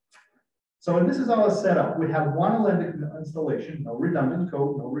model. So this is our setup. We have one Alembic installation, no redundant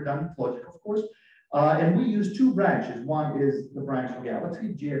code, no redundant logic, of course. And we use 2 branches. One is the branch for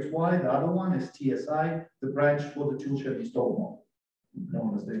Galaxy, GXY. The other one is TSI, the branch for the toolshed install model,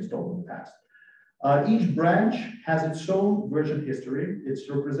 known as the install in the past. Each branch has its own version history. It's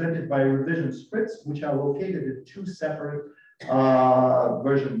represented by revision scripts, which are located in 2 separate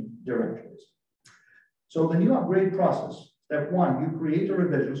version directories. So the new upgrade process. Step 1, you create a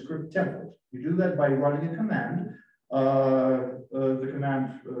revision script template. You do that by running a command. The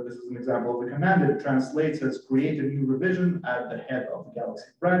command, this is an example of the command. It translates as create a new revision at the head of the Galaxy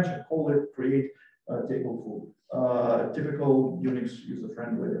branch and call it create table full. Typical Unix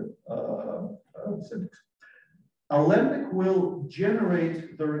user-friendly syntax. Alembic will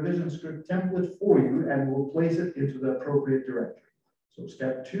generate the revision script template for you and will place it into the appropriate directory. So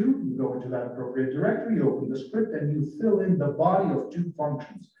step 2, you go into that appropriate directory, you open the script, and you fill in the body of 2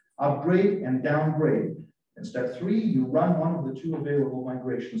 functions, upgrade and downgrade. In step 3, you run one of the 2 available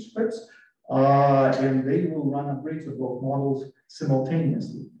migration scripts, and they will run upgrades of both models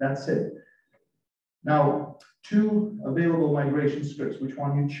simultaneously. That's it. Now, two available migration scripts, which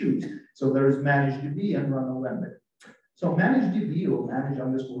one you choose. So there is manage_db and run Alembic. So manage_db or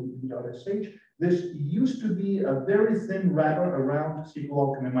manage_db.sh, this used to be a very thin wrapper around SQL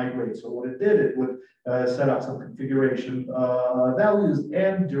Alchemy Migrate. So what it did, it would set up some configuration values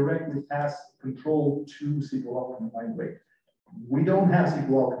and directly pass control to SQL Alchemy Migrate. We don't have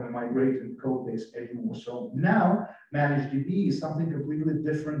SQL Alchemy Migrate in code base anymore. So now manage_db is something completely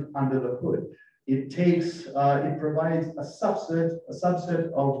different under the hood. It takes, it provides a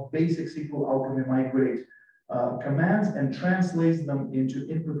subset of basic SQL Alchemy Migrate commands and translates them into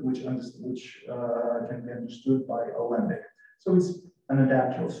input which can be understood by Alembic. So it's an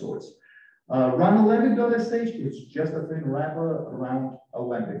adapter of sorts. Run Alembic.sh, it's just a thin wrapper around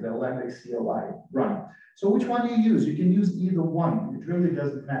Alembic, the Alembic CLI run. So which one you use? You can use either one. It really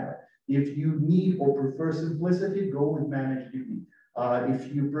doesn't matter. If you need or prefer simplicity, go with manage_db.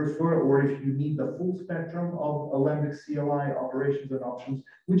 If you prefer or if you need the full spectrum of Alembic CLI operations and options,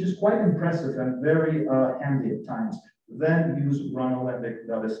 which is quite impressive and very handy at times, then use run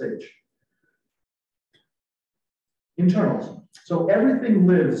Alembic.sh. Internals. So everything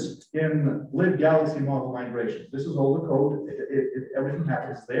lives in libgalaxy model migrations. This is all the code. Everything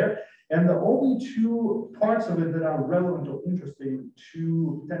happens there. And the only two parts of it that are relevant or interesting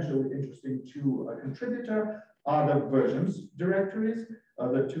to, potentially interesting to a contributor are the versions directories.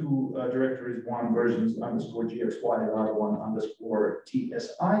 The two directories, one versions _gxy, the other one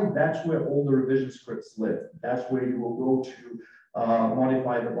 _tsi. That's where all the revision scripts live. That's where you will go to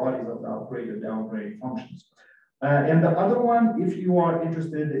modify the bodies of the upgrade and downgrade functions. And the other one, if you are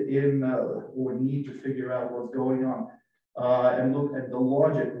interested in or need to figure out what's going on and look at the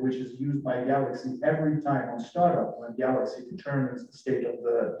logic which is used by Galaxy every time on startup, when Galaxy determines the state of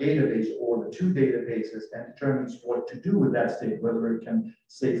the database or the two databases and determines what to do with that state, whether it can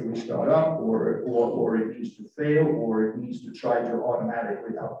safely start up or it needs to fail or it needs to try to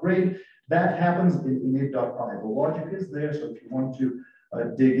automatically upgrade. That happens in init.py. The logic is there, so if you want to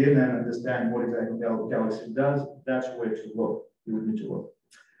dig in and understand what exactly Galaxy does, that's where to look. You would need to look.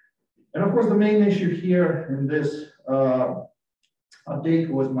 And of course, the main issue here in this update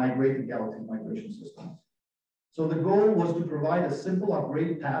was migrating Galaxy migration systems. So the goal was to provide a simple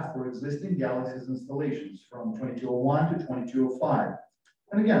upgrade path for existing Galaxy's installations from 2201 to 2205.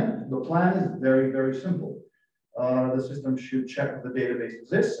 And again, the plan is very, very simple. The system should check if the database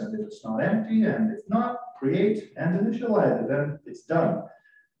exists and if it's not empty, and if not, create and initialize it, then it's done.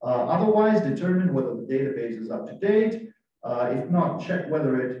 Otherwise, determine whether the database is up to date. If not, check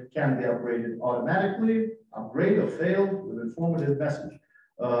whether it can be upgraded automatically, upgrade or fail with informative message.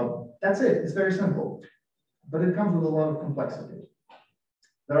 That's it, it's very simple, but it comes with a lot of complexity.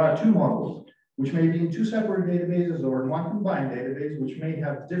 There are two models, which may be in two separate databases or in one combined database, which may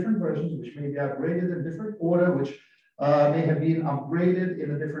have different versions, which may be upgraded in different order, which may have been upgraded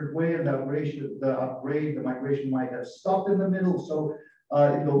in a different way, and the migration might have stopped in the middle. So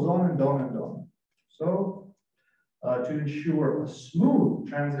it goes on and on and on. So to ensure a smooth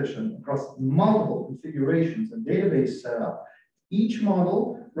transition across multiple configurations and database setup, each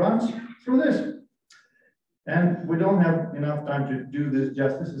model runs through this. And we don't have enough time to do this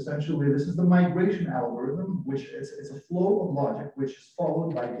justice. Essentially, this is the migration algorithm, which it's a flow of logic, which is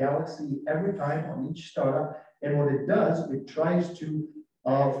followed by Galaxy every time on each startup. And what it does, it tries to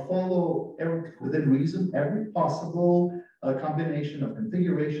follow within reason every possible combination of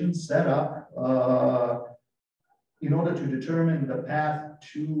configuration setup in order to determine the path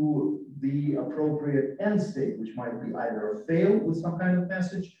to the appropriate end state, which might be either a fail with some kind of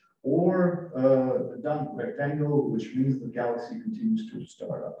message or the done rectangle, which means the Galaxy continues to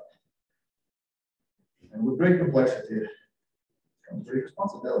start up. And with great complexity comes great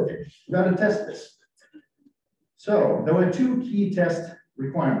responsibility. We've got to test this. So there were two key test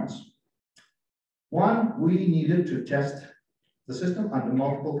requirements. One, we needed to test the system under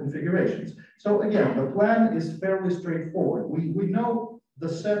multiple configurations. So again, the plan is fairly straightforward. We know the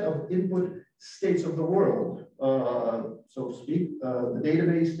set of input states of the world, so to speak, the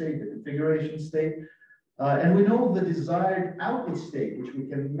database state, the configuration state, and we know the desired output state, which we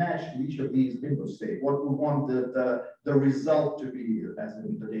can match to each of these input states. What we want the result to be, as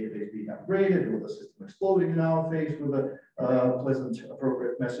in the database being upgraded or the system exploding in our face with a pleasant,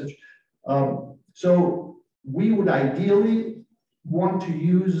 appropriate message. So we would ideally want to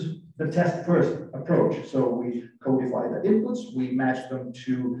use the test first approach. So we codify the inputs, we match them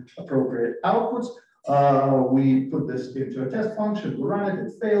to appropriate outputs. We put this into a test function, we run it,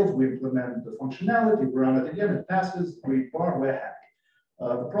 it fails, we implement the functionality, we run it again, it passes, green bar, we're happy.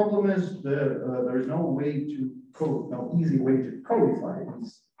 The problem is there is no way to code, no easy way to codify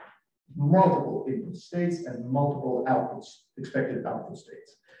multiple input states and multiple outputs, expected output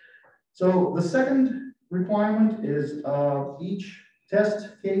states. So the second requirement is each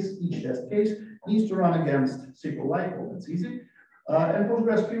test case needs to run against SQLite. Well, that's easy. And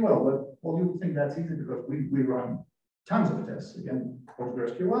PostgreSQL, but well, you would think that's easy because we run tons of tests against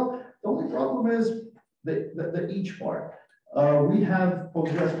PostgreSQL. The only problem is the each part. We have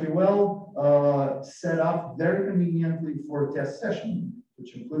PostgreSQL set up very conveniently for a test session,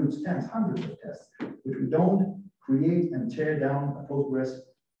 which includes tens, hundreds of tests, which we don't create and tear down a Postgres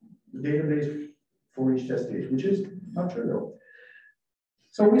database for each test case, which is not trivial.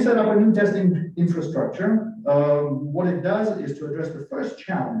 So we set up a new testing infrastructure. What it does is to address the first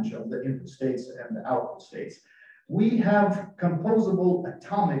challenge of the input states and the output states. We have composable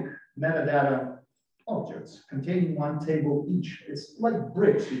atomic metadata objects containing one table each. It's like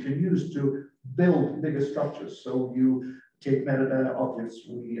bricks you can use to build bigger structures. So you take metadata objects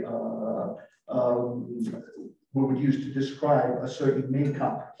we would use to describe a certain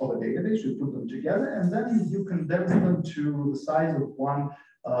makeup of a database. You put them together, and then you condense them to the size of one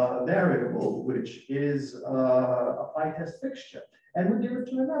variable, which is a PyTest fixture. And we give it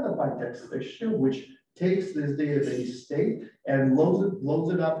to another PyTest fixture, which takes this database state and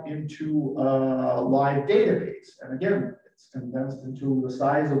loads it up into a live database. And again, it's condensed into the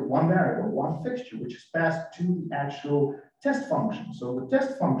size of one variable, one fixture, which is passed to the actual test function. So the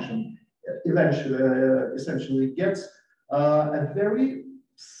test function essentially gets a very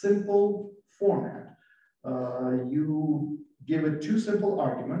simple format. You give it two simple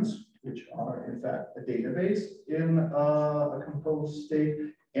arguments, which are in fact a database in a composed state,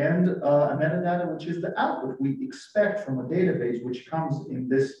 and a metadata, which is the output we expect from a database, which comes in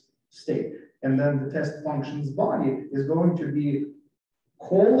this state. And then the test function's body is going to be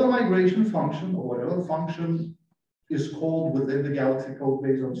call the migration function or whatever function is called within the Galaxy code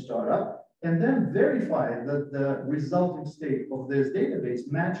base on startup, and then verify that the resulting state of this database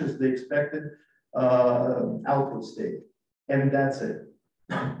matches the expected output state. And that's it,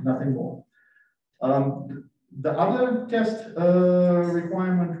 nothing more. The other test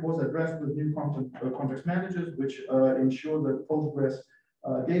requirement was addressed with new context managers, which ensure that Postgres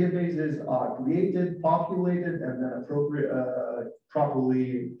databases are created, populated, and then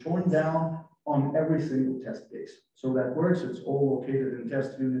properly torn down on every single test case. So that works. It's all located in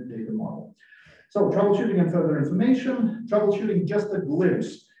test unit data model. So troubleshooting and further information. Troubleshooting, just a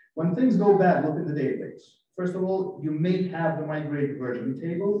glimpse. When things go bad, look at the database. First of all, you may have the migrate version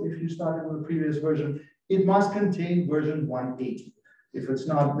table. If you started with a previous version, it must contain version 180. If it's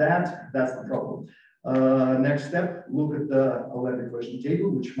not that, that's the problem. Next step, look at the 11 version table,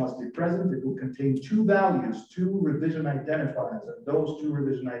 which must be present. It will contain two values, two revision identifiers, and those two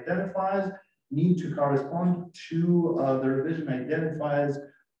revision identifiers need to correspond to the revision identifiers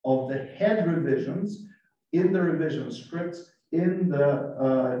of the head revisions in the revision scripts in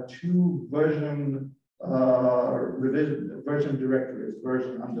the two version version directories,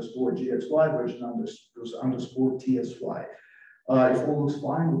 version_gxy, version_tsy. If all looks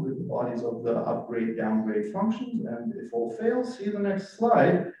fine, look at the bodies of the upgrade, downgrade functions, and if all fails, see the next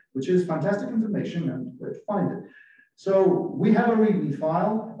slide, which is fantastic information and where to find it. So we have a README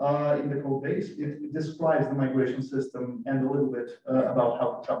file in the code base. It describes the migration system and a little bit about how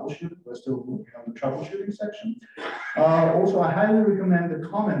to troubleshoot. We're still working on the troubleshooting section. Also, I highly recommend the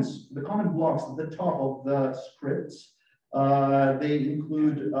comment blocks at the top of the scripts. They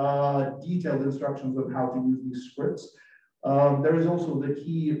include detailed instructions on how to use these scripts. There is also the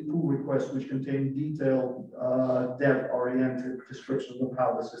key pull requests, which contain detailed dev-oriented descriptions of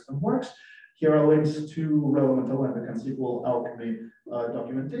how the system works. Here are links to relevant Alembic and SQL Alchemy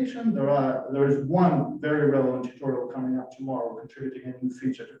documentation. There is one very relevant tutorial coming up tomorrow, contributing a new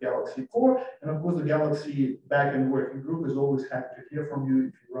feature to Galaxy Core. And of course, the Galaxy backend working group is always happy to hear from you.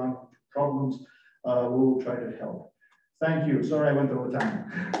 If you run into problems, we will try to help. Thank you. Sorry, I went over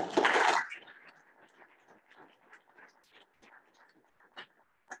time.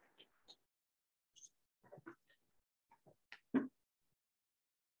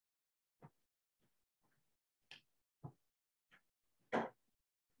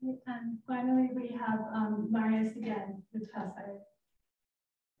 And finally, we have Marius again with Crusoe.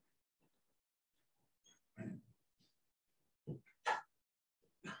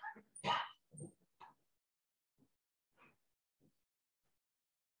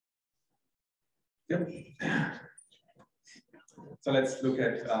 Yep. So let's look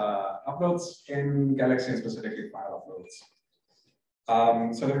at uploads in Galaxy and specifically file uploads.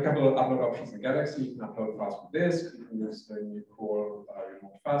 So there are a couple of upload options in Galaxy. You can upload files from disk. You can use the new core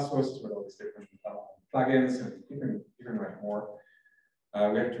remote file sources with all these different plugins, and you can write more.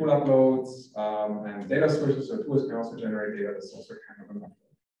 We have tool uploads and data sources, so tools can also generate data. That's also kind of an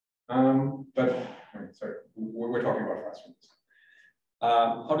upload. Sorry, we're talking about file streams.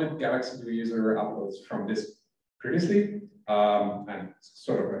 How did Galaxy do user uploads from this previously? And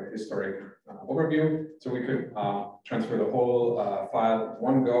sort of a historic overview. So we could transfer the whole file in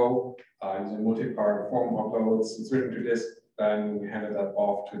one go using multi-part form uploads. It's written to disk, then we handed that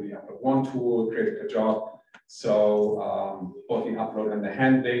off to the upload one tool, created a job. So both the upload and the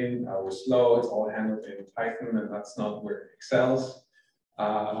handling were slow. It's all handled in Python, and that's not where it excels.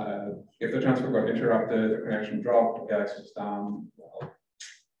 If the transfer got interrupted, the connection dropped, Galaxy was down, well,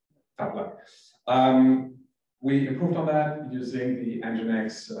 tough luck. We improved on that using the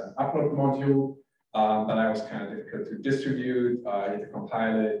Nginx upload module, but that was kind of difficult to distribute. You have to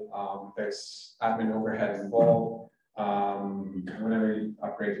compile it. There's admin overhead involved. Whenever you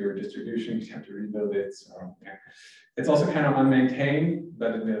upgrade your distribution, you have to rebuild it. So yeah, it's also kind of unmaintained,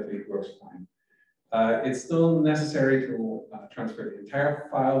 but admittedly it works fine. It's still necessary to transfer the entire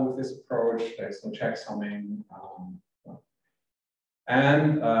file with this approach. There's no checksumming.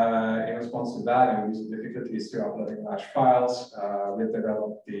 And in response to that and user difficulties to uploading large files, we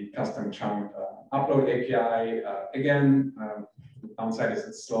developed the custom chunk upload API. Again, the downside is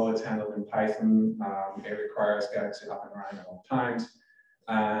it's slow, it's handled in Python. It requires Galaxy up and running at all times.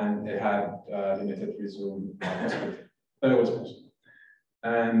 And it had limited resume possibility, but it was possible.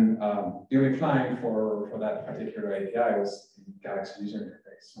 And the only client for that particular API was the Galaxy user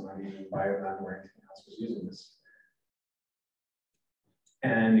interface. So not even Bioland or anything else was using this.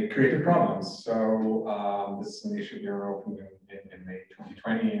 And it created problems. So this is an issue we were opened in May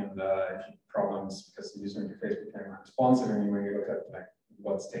 2020, and problems because the user interface became unresponsive. And when you look at like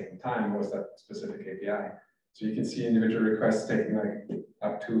what's taking time, was that specific API. So you can see individual requests taking like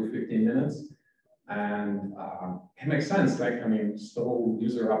up to 15 minutes. And it makes sense. Like, I mean, slow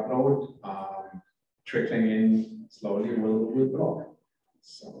user upload, trickling in slowly will block.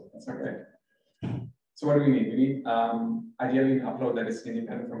 So that's not great. So what do we need? We need ideally an upload that is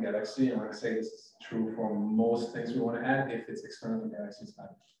independent from Galaxy. And when I say this is true for most things we want to add, if it's external to Galaxy, it's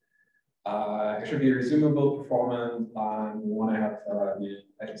fine. It should be resumable, performant, and we want to have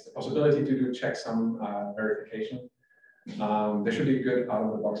at least the possibility to do checksum verification. There should be a good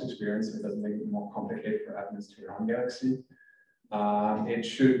out-of-the-box experience. It doesn't make it more complicated for admins to run Galaxy. It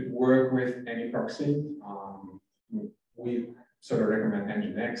should work with any proxy. We sort of recommend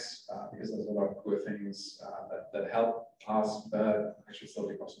Nginx because there's a lot of good things that help us, but it should still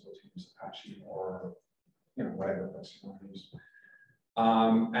be possible to use Apache or whatever proxy you want to use.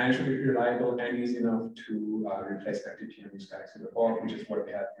 And it should be reliable and easy enough to replace FTP and use Galaxy default, which is what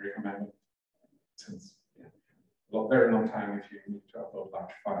we have recommended since a very long time if you need to upload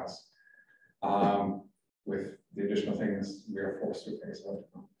large files. With the additional things, we are forced to face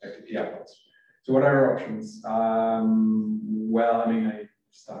FTP uploads. So what are our options? Well, I mean, I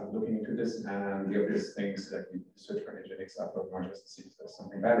started looking into this, and the obvious things that we search for Nginx upload modules to see if there's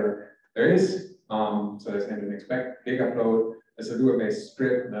something better. There is. So there's Nginx Beek upload. There's a Lua-based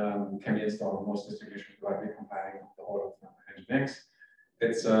script can be installed on most distributions without recompiling the whole of Nginx.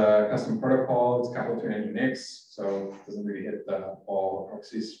 It's a custom protocol. It's coupled to Nginx, so it doesn't really hit all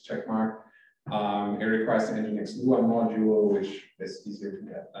proxies checkmark. It requires the Nginx Lua module, which is easier to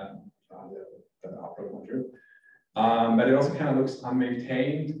get than the upload module. But it also kind of looks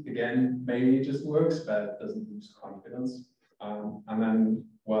unmaintained. Again, maybe it just works, but it doesn't lose confidence. And then,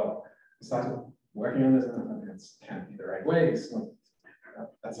 well, we started working on this, and it can't be the right way. It's not,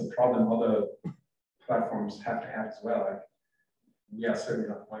 that's a problem other platforms have to have as well. Like, we are certainly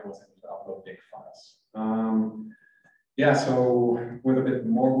not the only ones that need to upload big files. Yeah, so with a bit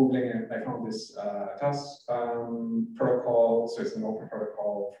more Googling, I found this TAS protocol. So it's an open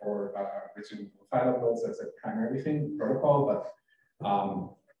protocol for resumable file uploads. That's a primary thing, protocol. But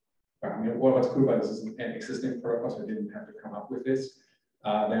I mean, what's cool about this is an existing protocol, so I didn't have to come up with this.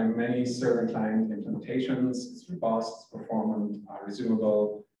 There are many server-client implementations. It's robust, it's performant,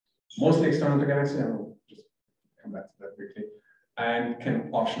 resumable, mostly external to Galaxy. I will just come back to that briefly. And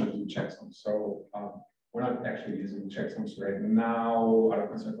can optionally do checksums. So we're not actually using checksums right now out of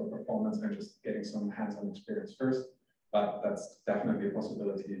concern for performance and just getting some hands-on experience first. But that's definitely a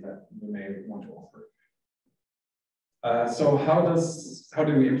possibility that we may want to offer. So how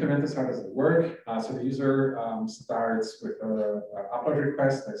do we implement this? How does it work? So the user starts with an upload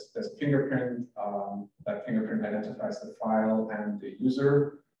request. There's a fingerprint. That fingerprint identifies the file and the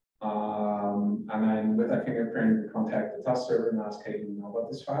user. And then with that fingerprint, we contact the TAS server and ask, hey, do you know about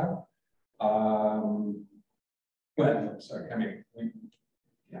this file? Well, no, sorry. I mean,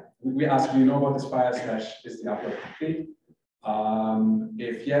 we ask, do you know about this file / is the upload complete?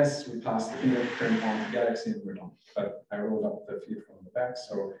 If yes, we pass the fingerprint on the Galaxy and we're done. But I rolled up the feed from the back,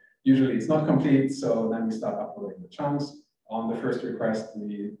 so usually it's not complete. So then we start uploading the chunks. On the first request,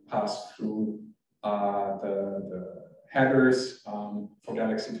 we pass through the headers for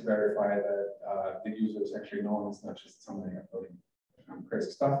Galaxy to verify that the user is actually known. It's not just somebody uploading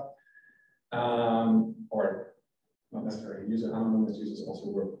crazy stuff. Or not necessarily user anonymous users also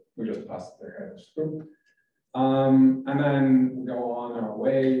work. We just pass their headers through. And then we go on our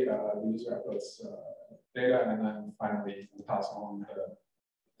way, the user uploads data, and then finally we pass on the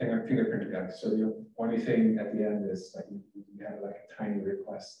fingerprint together. So the only thing at the end is like we have like a tiny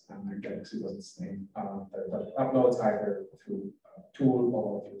request, and the Galaxy doesn't name that it uploads either through a tool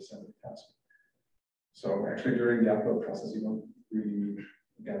or through a separate task. So actually during the upload process, you don't really need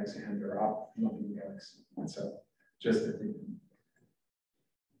the Galaxy handler up, not in the Galaxy itself, just at the end.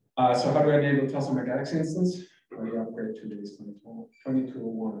 So how do I enable TOS on my Galaxy instance? We upgrade to release 2022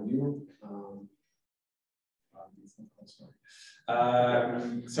 new.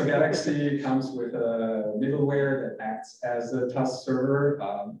 So Galaxy comes with a middleware that acts as a TOS server.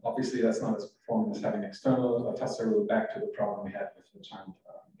 Obviously, that's not as performant as having external TOS server. Back to the problem we had with the giant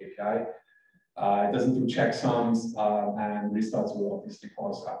API. It doesn't do checksums, and restarts will obviously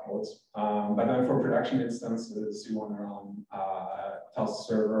cause uploads. But then for production instances, you want to run TOS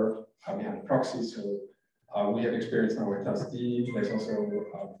server. We have a proxy, so we have experience now with TOS-D. There's also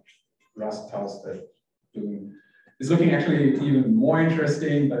Rust TOS that is looking actually even more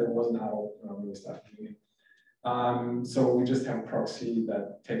interesting, but it wasn't out when we started doing it. So we just have a proxy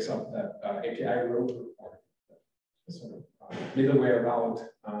that takes up that API route or sort of middleware route.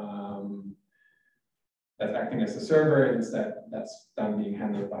 That's acting as the server, and instead that's done being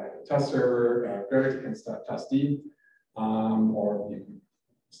handled by the TOS server. Gravity can start TOS-D, or you can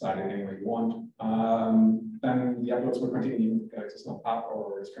start it any way you want. Then the uploads will continue even if Galaxy is not up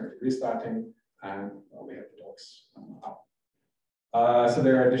or is currently restarting, and we have the docs up. So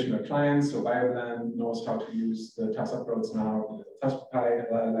there are additional clients. So BioLand knows how to use the TOS uploads now with the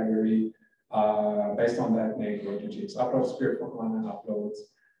TOS-Py library. Based on that, Nate wrote the GX upload script for command and uploads.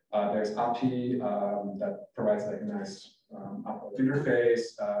 There's API that provides like a nice upload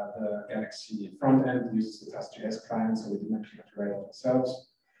interface. The Galaxy front end uses the TOS.js client, so we didn't actually have to write it ourselves.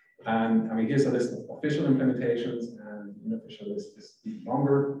 And I mean, here's a list of official implementations, and the unofficial list is even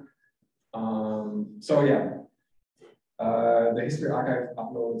longer. So yeah, the history archive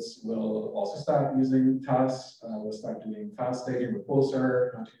uploads will also start using TOS. We'll start doing file staging with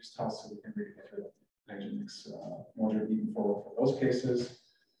Pulsar, not to use TOS, so we can really get rid of the Nginx module even for those cases.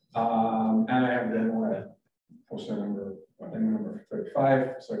 And I have a demo at poster number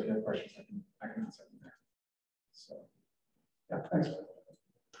 35. So if you have questions, I can answer them there. So yeah, thanks.